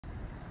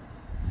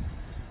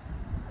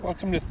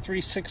Welcome to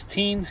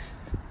 316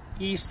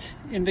 East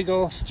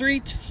Indigo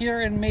Street here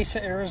in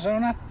Mesa,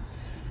 Arizona.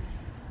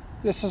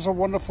 This is a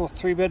wonderful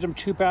 3-bedroom,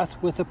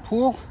 2-bath with a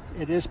pool.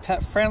 It is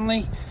pet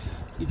friendly.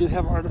 You do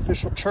have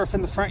artificial turf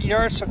in the front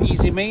yard, so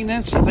easy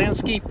maintenance.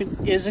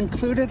 Landscaping is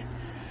included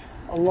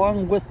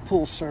along with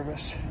pool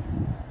service.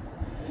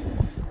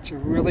 It's a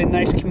really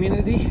nice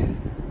community.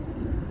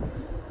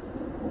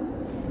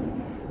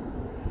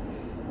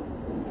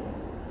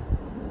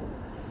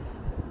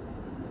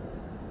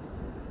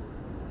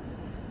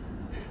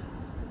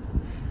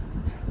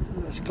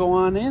 Let's go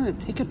on in and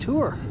take a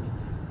tour.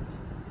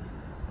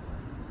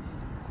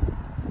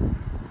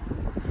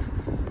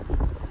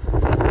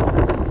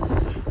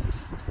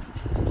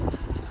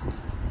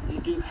 You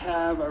do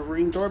have a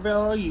Ring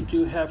doorbell. You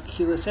do have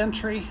keyless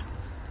entry.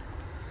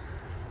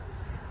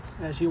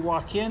 As you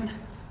walk in,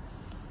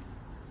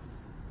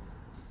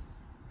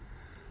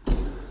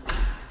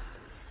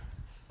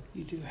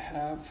 you do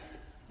have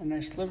a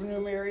nice living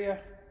room area.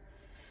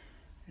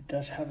 It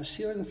does have a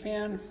ceiling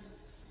fan.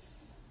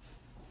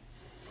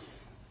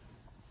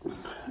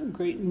 A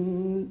great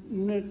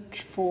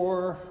niche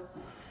for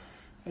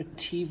a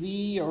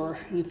TV or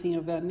anything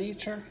of that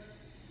nature.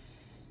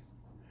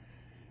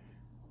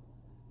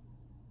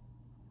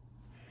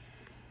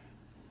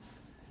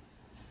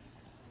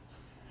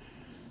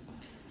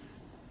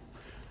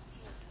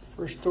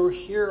 First door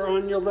here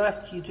on your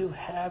left, you do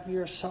have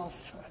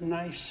yourself a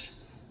nice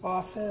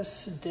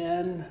office,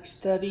 den,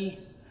 study.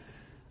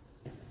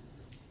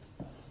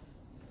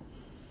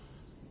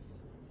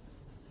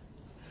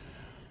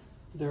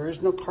 There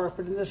is no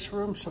carpet in this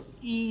room, so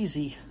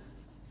easy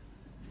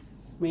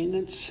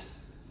maintenance,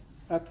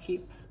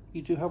 upkeep.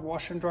 You do have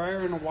washer and dryer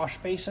and a wash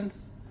basin.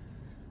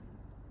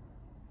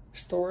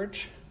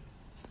 Storage.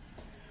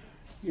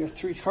 Your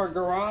 3-car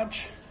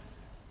garage.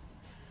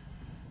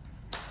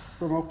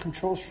 Remote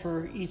controls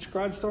for each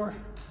garage door.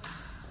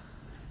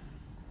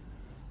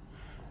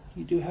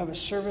 You do have a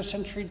service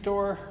entry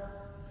door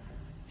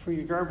for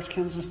your garbage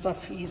cans and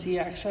stuff, easy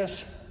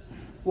access.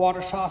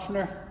 Water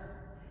softener.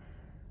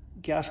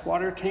 Gas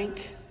water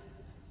tank.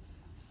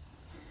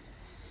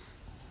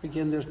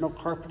 Again, there's no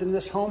carpet in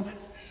this home,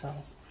 so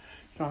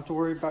you don't have to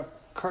worry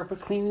about carpet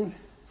cleaning.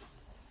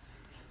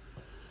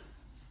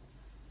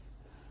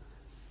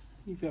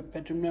 You've got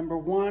bedroom number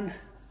 1.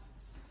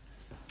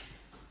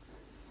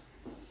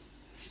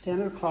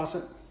 Standard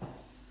closet.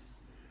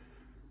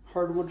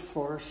 Hardwood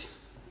floors.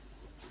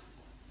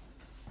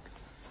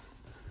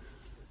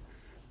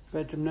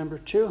 Bedroom number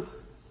 2.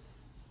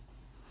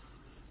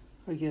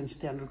 Again,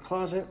 standard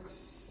closet.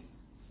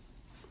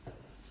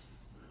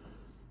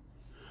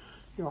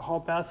 Your hall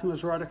bathroom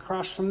is right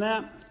across from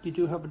that. You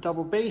do have a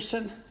double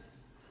basin,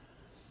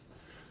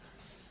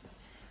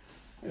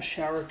 a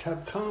shower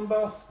tub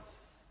combo,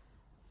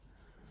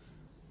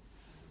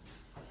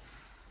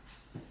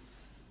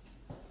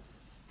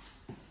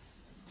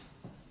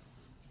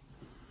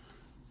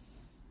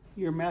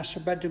 your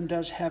master bedroom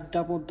does have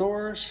double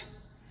doors.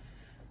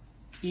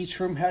 Each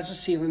room has a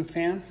ceiling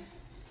fan.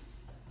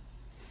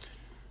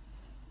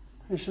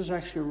 This is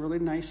actually a really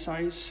nice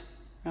size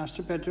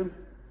master bedroom.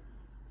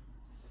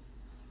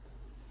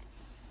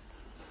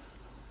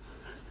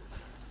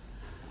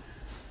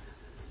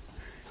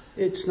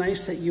 It's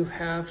nice that you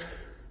have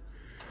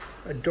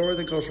a door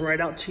that goes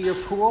right out to your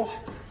pool.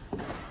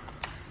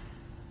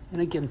 And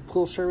again,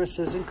 pool service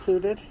is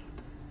included.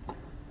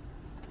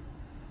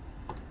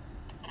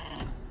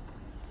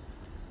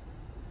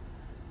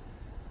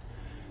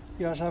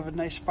 You also have a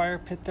nice fire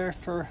pit there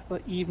for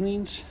the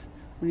evenings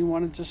when you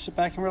want to just sit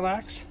back and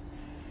relax.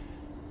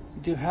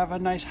 You do have a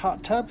nice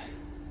hot tub.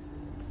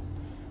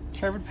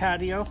 Covered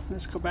patio.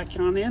 Let's go back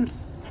on in.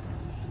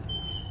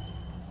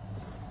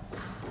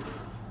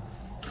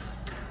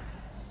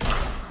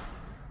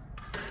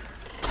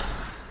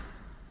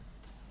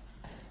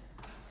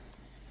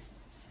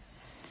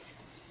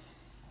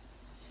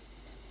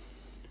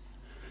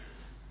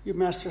 Your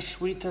master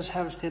suite does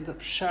have a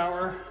stand-up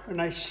shower, a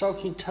nice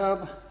soaking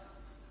tub,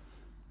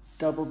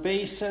 double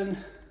basin,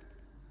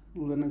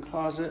 linen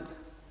closet,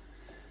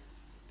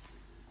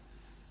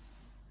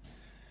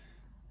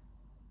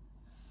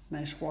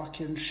 nice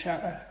walk-in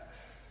shower,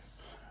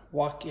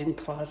 walk-in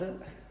closet.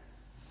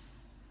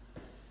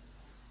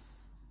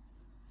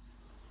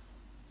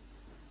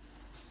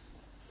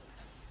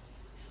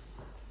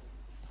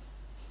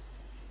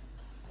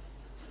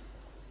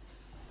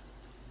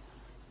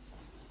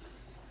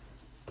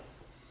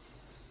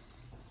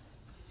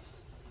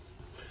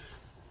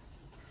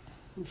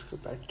 Let's go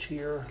back to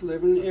your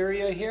living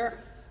area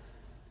here.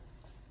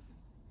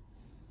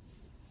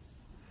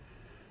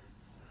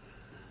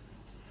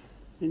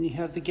 Then you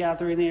have the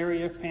gathering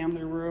area,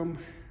 family room,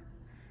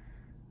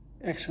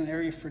 excellent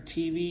area for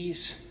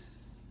TVs,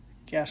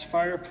 gas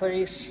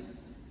fireplace.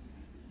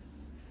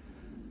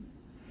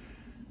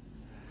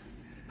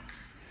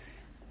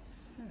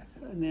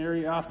 An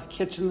area off the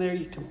kitchen there,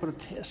 you can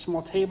put a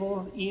small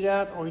table, eat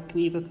at, or you can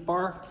eat at the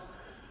bar.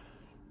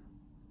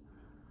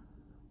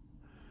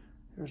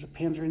 There's a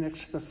pantry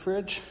next to the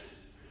fridge.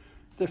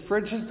 The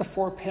fridge is the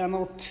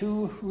 4-panel,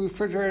 2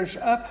 refrigerators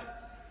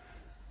up,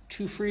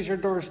 2 freezer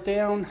doors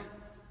down.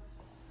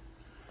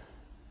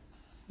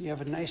 You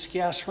have a nice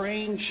gas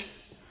range,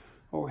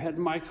 overhead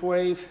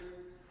microwave.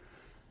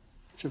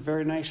 It's a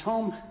very nice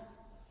home.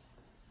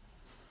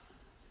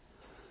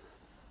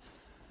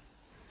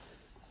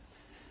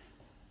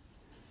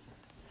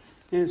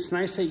 And it's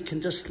nice that you can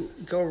just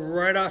go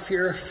right off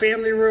your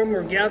family room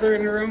or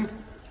gathering room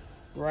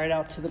right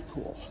out to the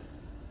pool.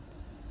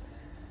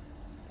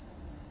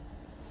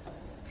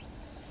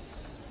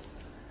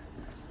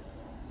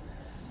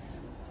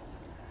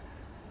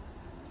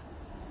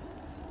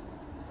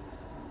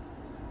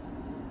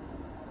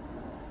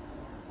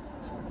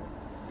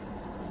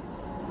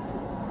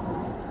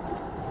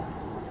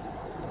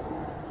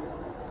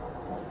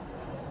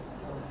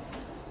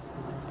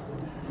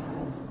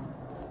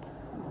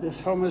 This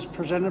home is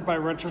presented by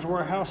Renters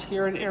Warehouse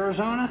here in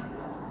Arizona.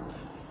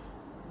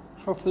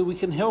 Hopefully we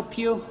can help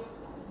you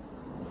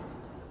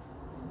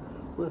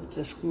with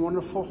this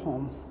wonderful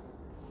home.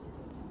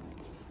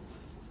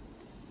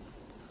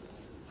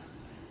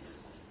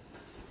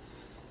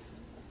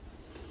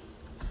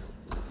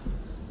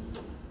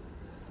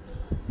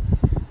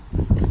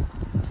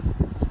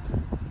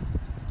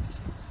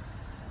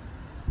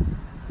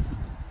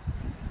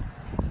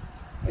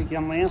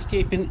 Again,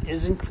 landscaping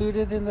is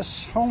included in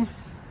this home.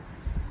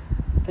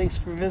 Thanks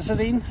for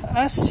visiting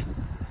us.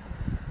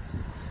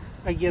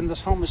 Again,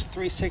 this home is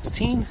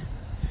 316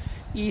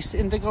 East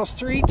Indigo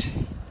Street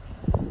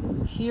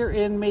here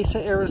in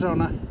Mesa,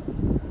 Arizona.